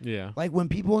step. Yeah. Like when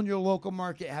people in your local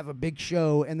market have a big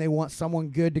show and they want someone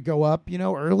good to go up, you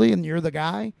know, early, and you're the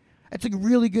guy. That's a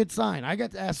really good sign. I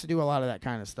got asked to do a lot of that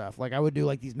kind of stuff. Like I would do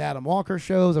like these Madam Walker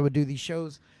shows. I would do these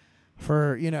shows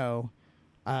for, you know,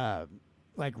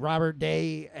 like Robert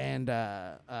Day and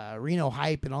Reno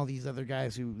Hype and all these other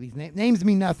guys who these names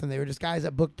mean nothing. They were just guys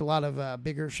that booked a lot of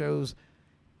bigger shows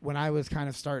when I was kind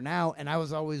of starting out, and I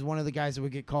was always one of the guys that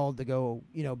would get called to go,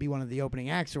 you know, be one of the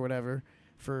opening acts or whatever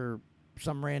for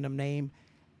some random name,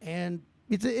 and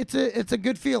it's a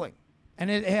good feeling. And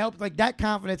it helped, like, that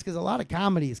confidence, because a lot of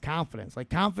comedy is confidence.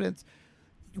 Like, confidence,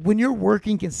 when you're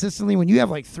working consistently, when you have,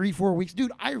 like, 3-4 weeks.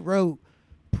 Dude, I wrote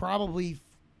probably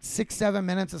 6-7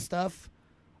 minutes of stuff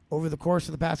over the course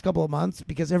of the past couple of months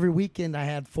because every weekend I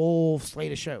had full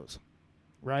slate of shows,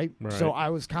 right? So I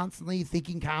was constantly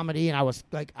thinking comedy, and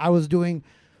I was doing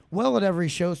well at every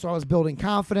show, so I was building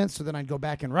confidence. So then I'd go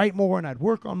back and write more, and I'd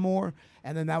work on more,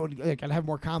 and then that would, like, I'd have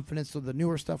more confidence. So the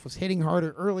newer stuff was hitting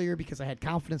harder earlier because I had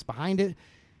confidence behind it.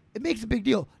 It makes a big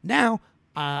deal. Now,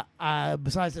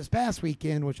 besides this past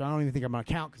weekend, which I don't even think I'm gonna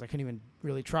count because I couldn't even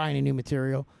really try any new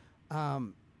material.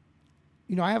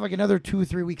 You know, I have like another 2 or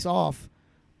 3 weeks off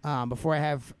before I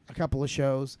have a couple of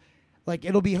shows. Like,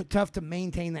 it'll be tough to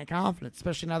maintain that confidence,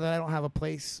 especially now that I don't have a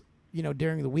place, you know,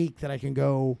 during the week that I can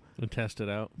go and test it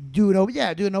out. Do an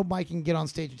open mic and get on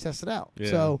stage and test it out. Yeah.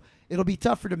 So it'll be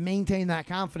tougher to maintain that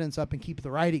confidence up and keep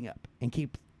the writing up and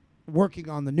keep working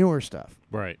on the newer stuff.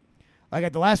 Right. Like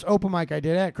at the last open mic I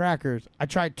did at Crackers, I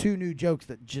tried 2 new jokes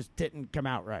that just didn't come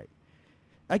out right.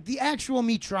 Like, the actual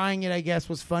me trying it, I guess,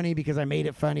 was funny because I made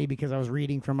it funny because I was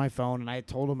reading from my phone, and I had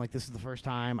told them, like, this is the first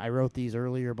time I wrote these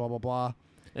earlier, blah, blah, blah.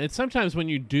 And sometimes when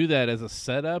you do that as a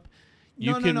setup,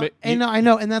 I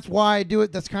know, and that's why I do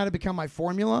it. That's kind of become my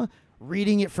formula,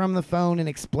 reading it from the phone and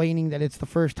explaining that it's the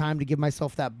first time to give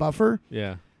myself that buffer.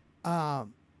 Yeah. And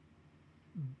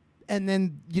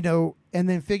then, you know,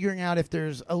 figuring out if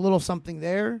there's a little something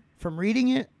there from reading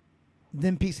it,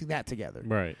 then piecing that together.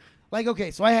 Right. Like,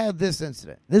 okay, so I had this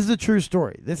incident. This is a true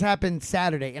story. This happened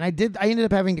Saturday, and I ended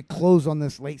up having to close on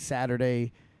this late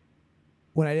Saturday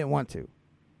when I didn't want to.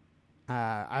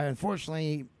 I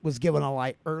unfortunately was given a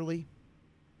light early.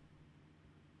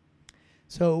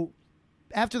 So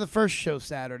after the first show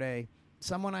Saturday,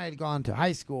 someone I had gone to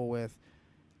high school with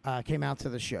came out to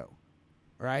the show,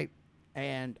 right?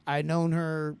 And I'd known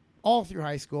her all through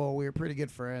high school. We were pretty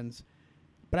good friends.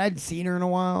 But I hadn't seen her in a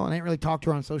while, and I didn't really talk to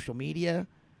her on social media.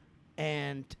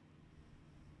 And,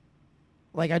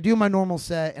 like, I do my normal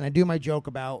set, and I do my joke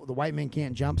about the white men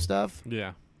can't jump stuff.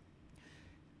 Yeah.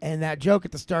 And that joke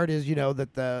at the start is, you know,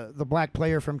 that the black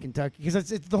player from Kentucky,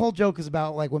 because it's the whole joke is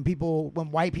about, like, when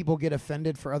white people get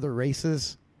offended for other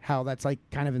races, how that's, like,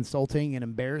 kind of insulting and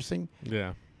embarrassing.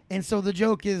 Yeah. And so the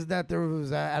joke is that there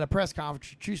was at a press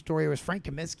conference, true story, it was Frank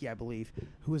Kaminsky, I believe,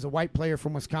 who was a white player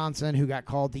from Wisconsin who got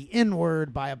called the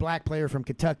N-word by a black player from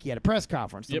Kentucky at a press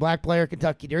conference. The black player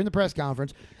Kentucky during the press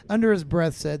conference, under his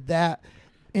breath, said that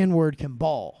N-word can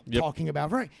ball, talking about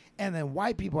Frank. And then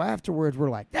white people afterwards were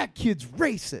like, that kid's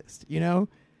racist, you know?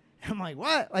 I'm like,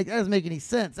 what? Like, that doesn't make any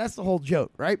sense. That's the whole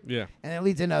joke, right? Yeah. And it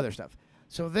leads into other stuff.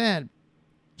 So then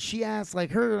she asked,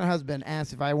 like, her husband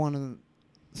asked if I wanted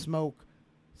to smoke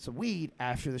some weed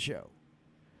after the show.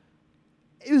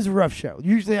 It was a rough show.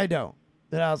 Usually I don't.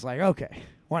 But I was like, okay,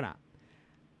 why not?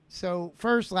 So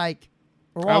first, like,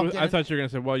 I thought you were going to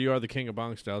say, well, you are the king of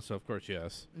bong style, so of course,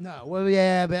 yes. No, well,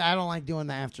 yeah, but I don't like doing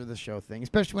the after the show thing,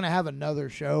 especially when I have another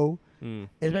show,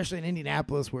 especially in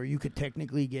Indianapolis where you could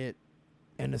technically get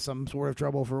into some sort of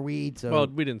trouble for weed. So, well,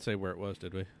 we didn't say where it was,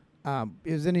 did we?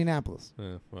 It was Indianapolis.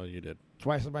 Well, you did. That's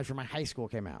why somebody from my high school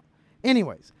came out.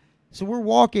 Anyways, so we're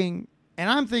walking, and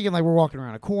I'm thinking like we're walking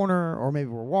around a corner, or maybe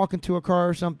we're walking to a car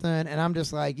or something, and I'm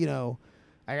just like, you know,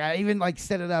 I even like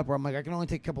set it up where I'm like, I can only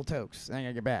take a couple tokes, and I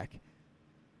gotta get back.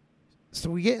 So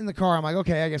we get in the car. I'm like,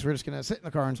 okay, I guess we're just going to sit in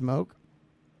the car and smoke.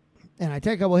 And I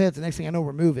take a couple hits. The next thing I know,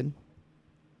 we're moving.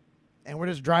 and we're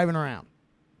just driving around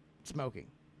smoking.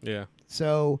 Yeah.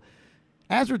 So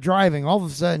as we're driving, all of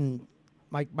a sudden,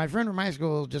 my friend from high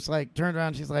school just like turned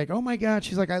around. She's like, "Oh my God!"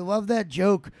 She's like, "I love that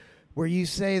joke where you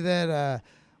say that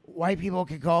white people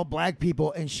can call black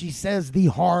people," and she says the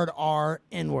hard R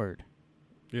N-word.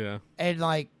 Yeah. And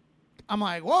like, I'm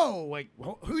like, "Whoa! Like,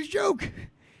 whose joke?"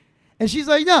 And she's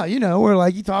like, "No, you know, we're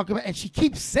like you talk about," and she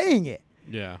keeps saying it.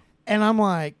 Yeah. And I'm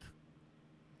like,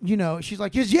 you know, she's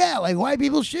like, yeah, like white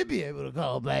people should be able to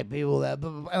call black people that. Blah,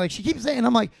 blah, blah. Like she keeps saying,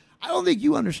 I'm like, I don't think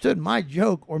you understood my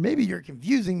joke, or maybe you're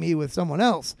confusing me with someone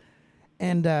else.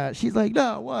 And she's like,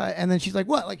 no, what? And then she's like,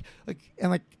 what?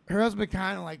 And her husband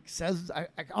kind of like says, I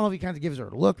don't know if he kind of gives her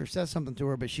a look or says something to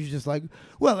her, but she's just like,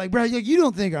 well, like, bro, like, you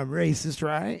don't think I'm racist,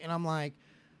 right? And I'm like,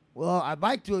 well, I'd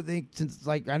like to think, since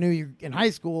like I knew you in high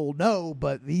school, no,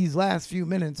 but these last few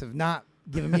minutes have not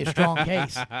given me a strong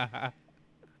case.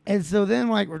 And so then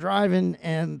like we're driving,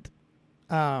 and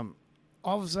all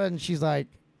of a sudden she's like,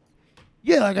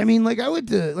 yeah, like, I mean, like, I went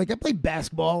to, like, I played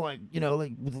basketball, like, you know,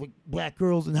 like, with, like, black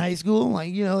girls in high school.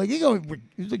 Like, you know, like, it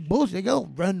was, like, bullshit. They go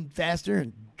run faster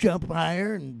and jump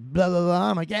higher and blah, blah, blah.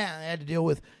 I'm like, yeah, I had to deal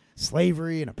with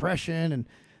slavery and oppression and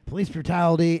police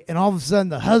brutality. And all of a sudden,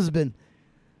 the husband,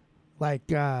 like,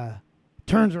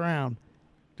 turns around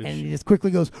and he just quickly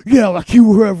goes, yeah, like, you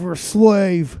were ever a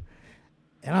slave.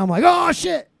 And I'm like, oh,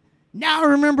 shit. Now I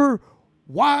remember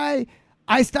why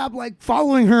I stopped, like,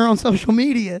 following her on social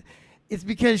media. It's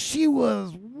because she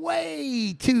was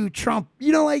way too Trump.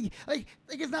 You know, like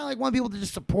it's not like one people that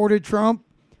just supported Trump,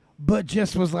 but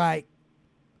just was like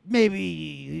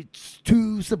maybe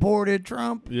too supported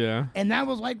Trump. Yeah. And that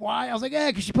was like why. I was like, yeah,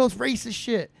 because she posts racist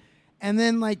shit. And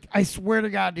then, like, I swear to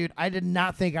God, dude, I did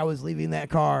not think I was leaving that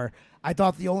car. I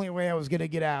thought the only way I was going to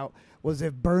get out was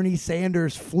if Bernie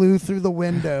Sanders flew through the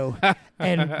window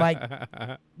and, like,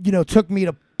 you know, took me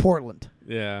to Portland.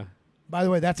 Yeah. By the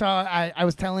way, that's how I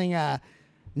was telling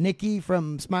Nikki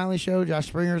from Smiley Show, Josh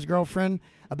Springer's girlfriend,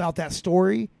 about that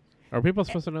story. Are people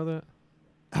supposed to know that?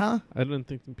 Huh? I didn't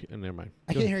think. Never mind.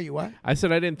 I can't hear you. What? I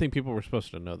said I didn't think people were supposed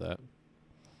to know that.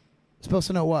 Supposed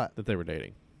to know what? That they were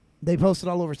dating. They posted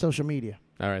all over social media.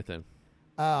 All right then.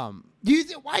 Why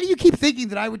do you keep thinking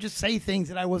that I would just say things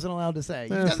that I wasn't allowed to say?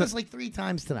 You've done this like 3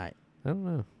 times tonight. I don't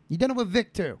know. You done it with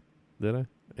Vic too. Did I?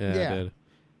 Yeah,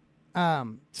 I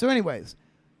did. So anyways,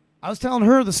 I was telling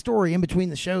her the story in between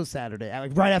the shows Saturday,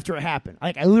 like right after it happened.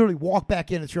 Like I literally walked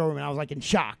back in the showroom and I was like in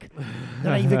shock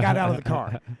that I even got out of the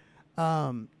car.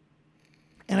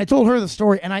 And I told her the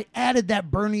story, and I added that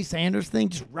Bernie Sanders thing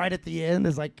just right at the end. I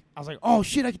was like, oh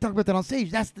shit, I can talk about that on stage.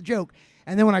 That's the joke.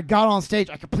 And then when I got on stage,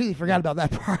 I completely forgot about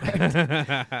that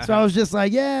part. So I was just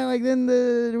like, yeah, like then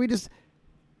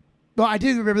well, I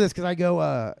did remember this because I go,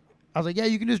 I was like, yeah,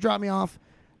 you can just drop me off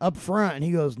up front. And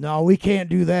he goes, no, we can't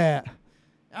do that.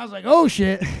 I was like, oh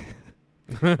shit,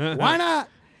 why not?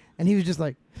 And he was just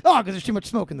like, oh, because there's too much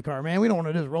smoke in the car, man. We don't want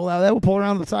to just roll out of that. We'll pull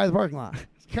around to the side of the parking lot.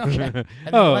 Okay. And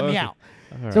then let me out.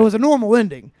 Right. So it was a normal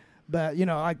ending. But, you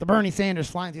know, like the Bernie Sanders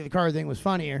flying through the car thing was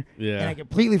funnier. Yeah. And I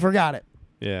completely forgot it.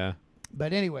 Yeah.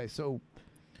 But anyway, so,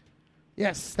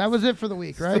 yes, that was it for the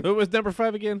week, right? So who was number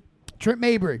 5 again? Trent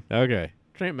Mabry. Okay.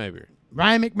 Trent Mabry.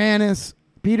 Ryan McManus,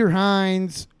 Peter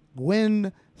Hines,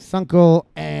 Gwen Sunkel,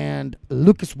 and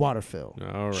Lucas Waterfield.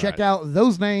 All right. Check out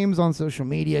those names on social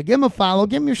media. Give them a follow.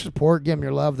 Give them your support. Give them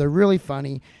your love. They're really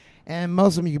funny. And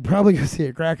most of them you could probably go see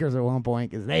at Crackers at one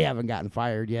point because they haven't gotten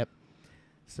fired yet.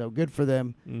 So good for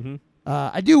them. Mm-hmm.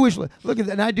 I do wish, look at that,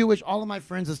 and I do wish all of my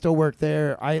friends that still work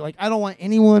there, I don't want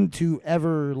anyone to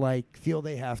ever, like, feel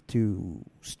they have to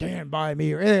stand by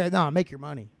me or, no, make your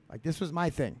money. Like, this was my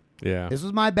thing. Yeah. This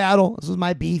was my battle. This was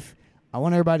my beef. I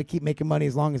want everybody to keep making money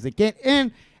as long as they can.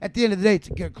 And at the end of the day, it's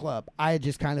a good club. I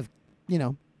just kind of, you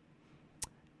know,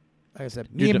 like I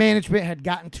said, me and management had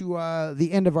gotten to the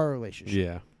end of our relationship.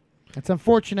 Yeah. It's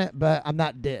unfortunate, but I'm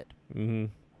not dead. Mm-hmm.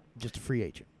 Just a free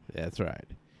agent. That's right.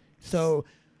 So,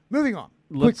 moving on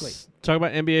Let's quickly. Talk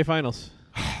about NBA Finals.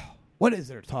 What is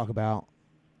there to talk about?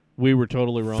 We were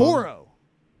totally wrong. 4-0.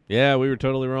 Yeah, we were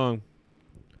totally wrong.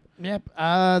 Yep.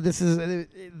 This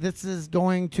is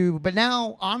going to, but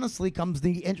now honestly comes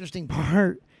the interesting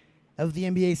part of the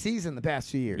NBA season the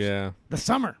past few years. Yeah. The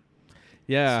summer.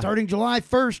 Yeah. Starting July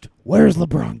 1st, where's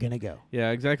LeBron going to go? Yeah,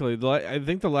 exactly. I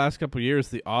think the last couple of years,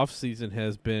 the off season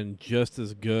has been just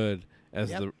as good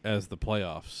as the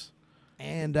playoffs.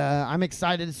 And I'm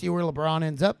excited to see where LeBron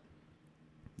ends up.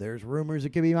 There's rumors it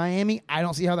could be Miami. I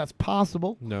don't see how that's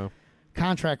possible. No.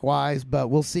 Contract wise, but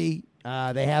we'll see.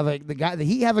 They have a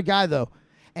guy though,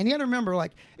 and you got to remember,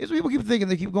 like, is people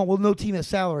keep going, well, no team has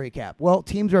salary cap. Well,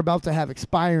 teams are about to have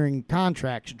expiring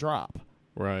contracts drop.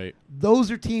 Right. Those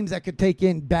are teams that could take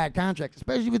in bad contracts,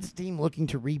 especially if it's a team looking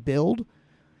to rebuild.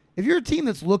 If you're a team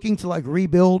that's looking to like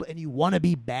rebuild and you want to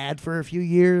be bad for a few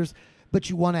years, but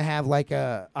you want to have like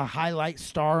a highlight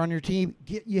star on your team,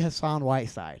 get you Hassan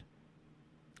Whiteside.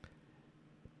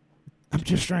 I'm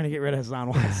just trying to get rid of Hassan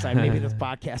Whiteside. Maybe this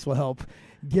podcast will help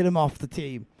get him off the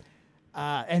team.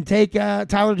 And take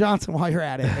Tyler Johnson while you're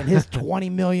at it, and his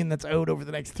 $20 million that's owed over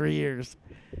the next 3 years.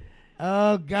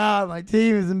 Oh God, my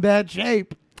team is in bad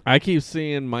shape. I keep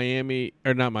seeing Miami,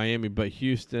 or not Miami, but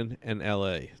Houston and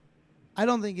L.A. I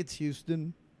don't think it's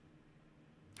Houston.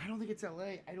 I don't think it's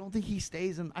L.A. I don't think he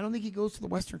stays in. I don't think he goes to the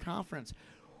Western Conference.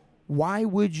 Why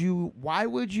would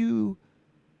you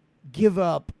give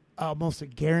up almost a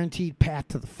guaranteed path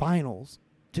to the finals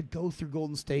to go through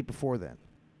Golden State before then?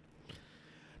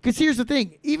 Because here's the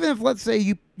thing. Even if, let's say,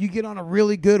 you get on a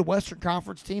really good Western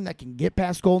Conference team that can get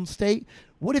past Golden State,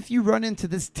 what if you run into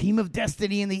this team of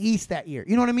destiny in the East that year?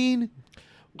 You know what I mean?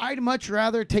 I'd much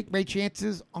rather take my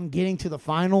chances on getting to the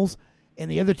finals, and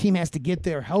the other team has to get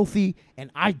there healthy, and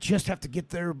I just have to get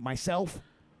there myself.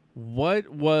 What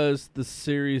was the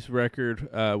series record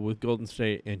with Golden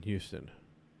State and Houston?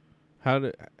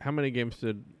 How many games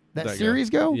did that series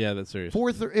go? Yeah, that series.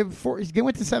 He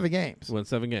went to 7 games. Went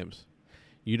 7 games.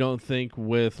 You don't think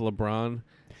with LeBron?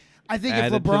 I think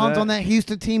if LeBron's on that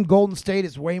Houston team, Golden State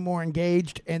is way more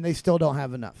engaged, and they still don't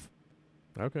have enough.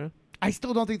 Okay. I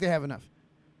still don't think they have enough.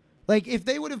 Like,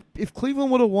 if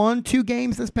Cleveland would have won 2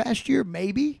 games this past year,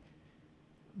 maybe.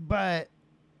 But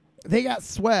they got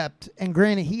swept, and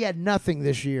granted, he had nothing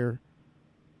this year.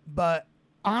 But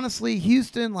honestly,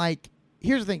 Houston, like,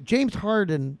 here's the thing. James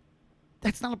Harden,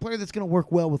 that's not a player that's going to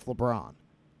work well with LeBron.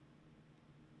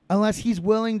 Unless he's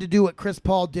willing to do what Chris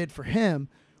Paul did for him,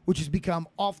 which is become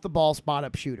off-the-ball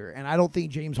spot-up shooter. And I don't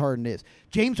think James Harden is.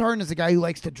 James Harden is a guy who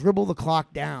likes to dribble the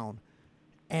clock down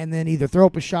and then either throw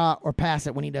up a shot or pass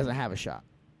it when he doesn't have a shot.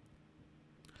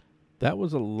 That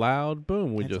was a loud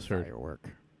boom we That's just heard. Firework.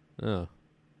 Oh.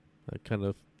 That kind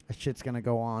of... That shit's going to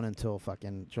go on until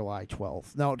fucking July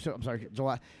 12th. No, I'm sorry,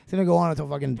 July. It's going to go on until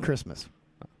fucking Christmas.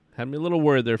 Had me a little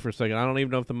worried there for a second. I don't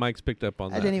even know if the mic's picked up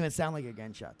on that. That didn't even sound like a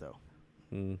gunshot, though.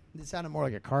 Mm. It sounded more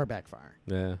like a car backfire.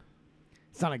 Yeah.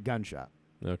 It's not a gunshot.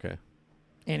 Okay.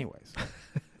 Anyways.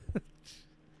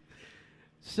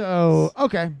 So,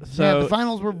 okay. So the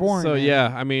finals were boring. So, man.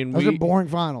 yeah, I mean, those are boring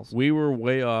finals. We were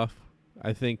way off.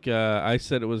 I think I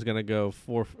said it was going to go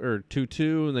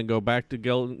 2-2 and then go back to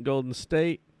Golden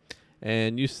State.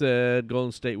 And you said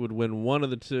Golden State would win one of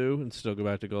the two and still go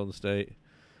back to Golden State.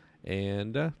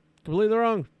 And completely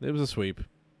wrong. It was a sweep.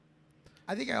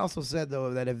 I think I also said,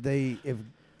 though, that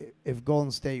if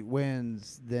Golden State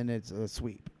wins, then it's a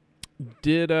sweep.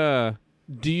 Do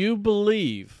you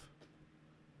believe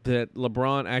that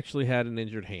LeBron actually had an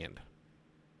injured hand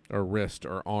or wrist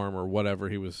or arm or whatever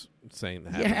he was saying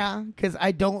that happened? Yeah, because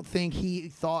I don't think he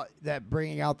thought that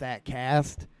bringing out that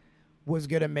cast was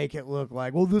going to make it look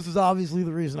like, well, this is obviously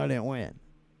the reason I didn't win.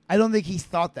 I don't think he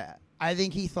thought that. I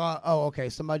think he thought, oh, okay,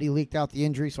 somebody leaked out the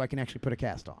injury so I can actually put a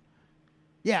cast on.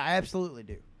 Yeah, I absolutely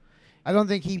do. I don't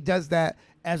think he does that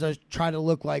as a try to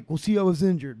look like, well, see, I was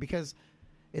injured. Because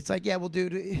it's like, yeah, well,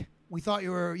 dude, we thought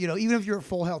you were, even if you were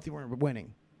full health, you weren't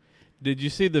winning. Did you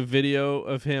see the video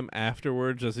of him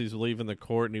afterwards as he's leaving the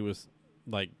court and he was,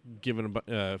 like, giving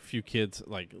a few kids,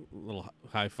 like, little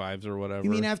high fives or whatever? You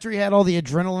mean after he had all the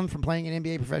adrenaline from playing an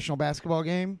NBA professional basketball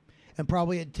game and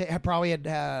probably had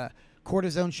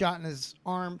cortisone shot in his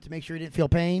arm to make sure he didn't feel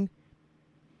pain?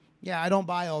 Yeah, I don't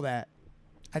buy all that.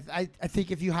 I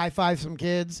think if you high-five some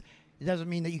kids, it doesn't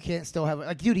mean that you can't still have...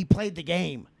 Like, dude, he played the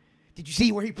game. Did you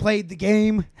see where he played the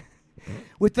game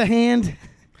with the hand?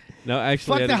 No,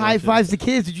 actually, Fuck the high-fives to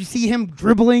kids. Did you see him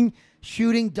dribbling,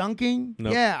 shooting, dunking?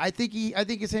 Nope. Yeah, I think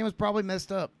his hand was probably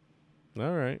messed up.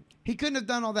 All right. He couldn't have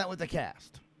done all that with the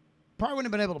cast. Probably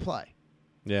wouldn't have been able to play.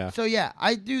 Yeah. So, yeah,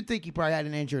 I do think he probably had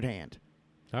an injured hand.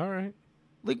 All right.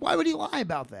 Like, why would he lie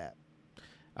about that?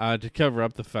 To cover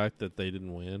up the fact that they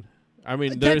didn't win. I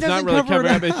mean, That there's not doesn't really cover it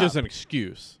cover up. It's up. just an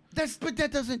excuse.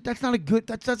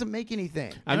 That doesn't make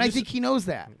anything. I think he knows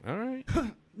that. All right.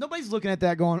 Nobody's looking at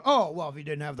that going, oh, well, if he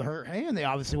didn't have the hurt hand, they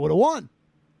obviously would have won.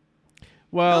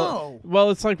 Well,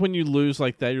 it's like when you lose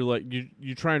like that, you're like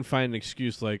you try and find an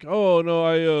excuse like, oh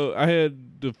no, I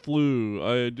had the flu,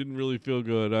 I didn't really feel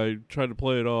good, I tried to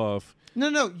play it off.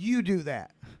 No, you do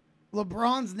that.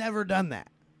 LeBron's never done that.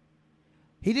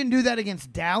 He didn't do that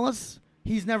against Dallas.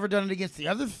 He's never done it against the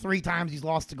other 3 times he's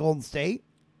lost to Golden State.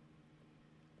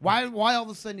 Why all of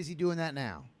a sudden is he doing that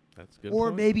now? That's good. Or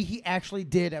point. maybe he actually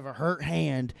did have a hurt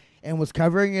hand and was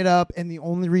covering it up, and the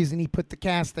only reason he put the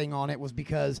cast thing on it was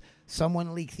because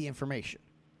someone leaked the information.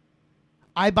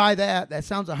 I buy that. That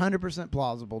sounds 100%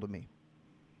 plausible to me.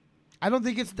 I don't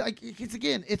think it's like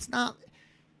it's not.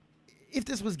 If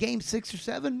this was game 6 or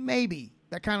 7, maybe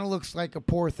that kind of looks like a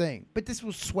poor thing. But this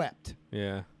was swept.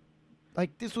 Yeah.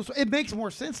 Like it makes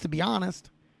more sense, to be honest,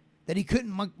 that he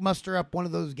couldn't muster up one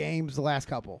of those games the last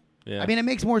couple. Yeah. I mean, it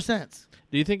makes more sense.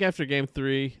 Do you think after game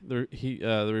 3,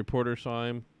 the reporter saw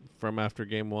him from after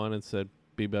game 1 and said,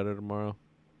 "Be better tomorrow"?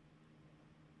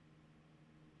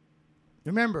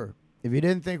 Remember, if you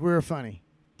didn't think we were funny,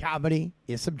 comedy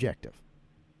is subjective.